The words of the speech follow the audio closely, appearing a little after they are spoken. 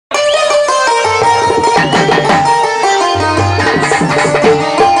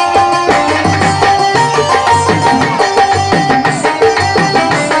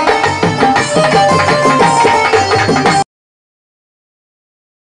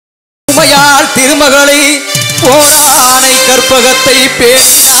போரானை கற்பகத்தை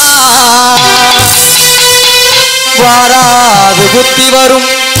பேசினார் வாராது புத்தி வரும்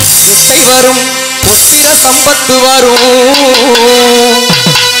நிட்டை வரும் புத்திர சம்பத்து வரும்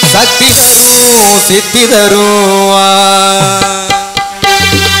சக்தி தரும் சித்தி தரும்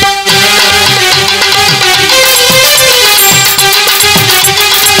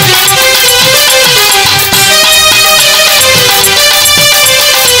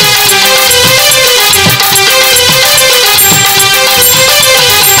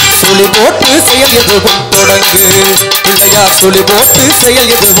சுழி போட்டு செயல் எதுவும் தொடங்கு பிள்ளையார் சுழி போட்டு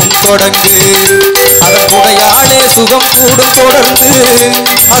செயல் எதுவும் தொடங்கு அதன் துணையாலே சுகம் கூடும் தொடர்ந்து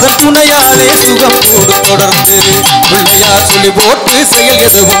அதன் துணையாலே சுகம் கூடும் தொடர்ந்து பிள்ளையார் சுழி போட்டு செயல்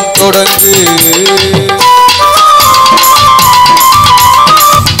எதுவும் தொடங்கு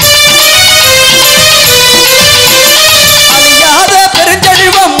அழியாத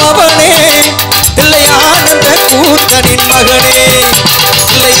பெருஞ்செல்வம் அவனே தில்லையானந்த கூத்தனின் மகனே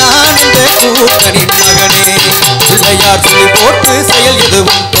தில்லையானந்த கூத்தனின் மகனே பிள்ளையார் சுழி போட்டு செயல்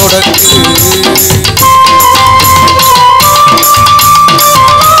எதுவும் தொடங்கு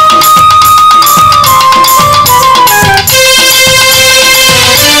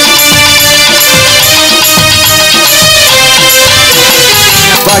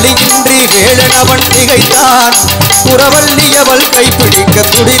வழியின்றி வேளன் அவன் திகைத்தான் புறவல்லியவள் கைப்பிடிக்க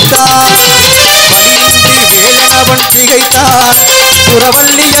துடித்தான் வழியின்றி வேளன் அவன் திகைத்தான்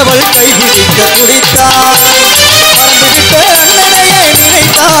புறவல்லியவள் கைப்பிடிக்க துடித்தான் மறந்துவிட்ட அண்ணனையே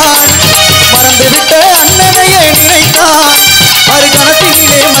நினைத்தான் மறந்துவிட்ட அண்ணனையே நினைத்தான்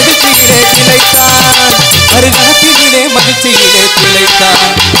மறுகணத்தினிலே மகிழ்ச்சியிலே திளைத்தான் மறுகணத்தினிலே மகிழ்ச்சியிலே திளைத்தான்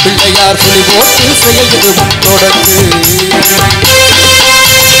பிள்ளையார் சுழி போட்டு செயல் எதுவும் தொடர்ந்து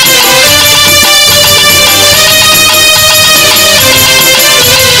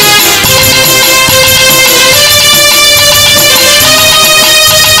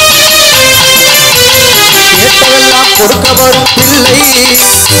கொடுக்க வரும் பிள்ளை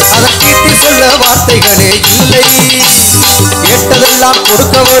அதன் கீர்த்தி சொல்ல வார்த்தைகளே இல்லை கேட்டதெல்லாம்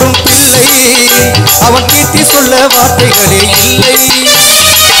கொடுக்க வரும் பிள்ளை அவன் கீர்த்தி சொல்ல வார்த்தைகளே இல்லை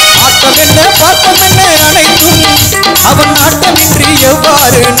ஆட்டம் என்ன பாட்டம் என்ன அனைத்தும் அவன் நாட்டமின்றி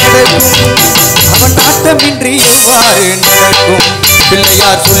எவ்வாறு நடக்கும் அவன் நாட்டமின்றி எவ்வாறு நடக்கும்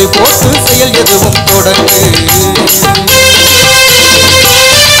பிள்ளையார் சுழி போட்டு செயல் எதுவும் தொடங்கு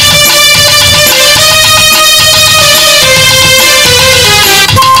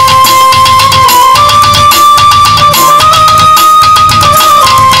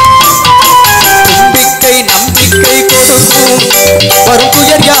நம்பிக்கை கொடுக்கும் வரும்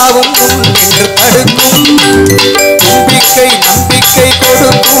துயர் யாவும் என்று தடுக்கும் நம்பிக்கை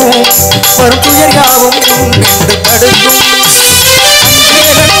கொடுக்கும் வரும் துயர் யாவும் என்று தடுக்கும்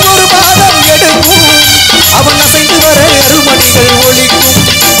அஞ்சேலன் ஒரு பாதம் எடுக்கும் அவன் அசைந்து வர அருமணிகள் ஒலிக்கும்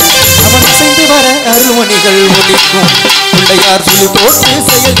அவன் அசைந்து வர அருமணிகள் ஒலிக்கும் பிள்ளையார் சுழி போட்டு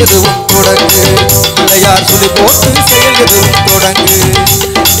செயல் எதுவும் தொடங்கு பிள்ளையார் சுழி போட்டு செயல் எதுவும் தொடங்கு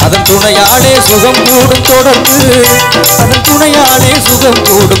அதன் துணையாலே சுகம் கூடும் தொடர்ந்து அதன் துணையாலே சுகம்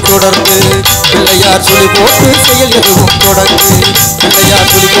கூடும் தொடர்ந்து பிள்ளையார் சுழி போட்டு செயல் எதுவும் தொடங்கு பிள்ளையார்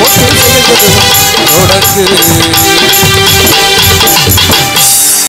சுழி போட்டு செயல் எதுவும் தொடங்கு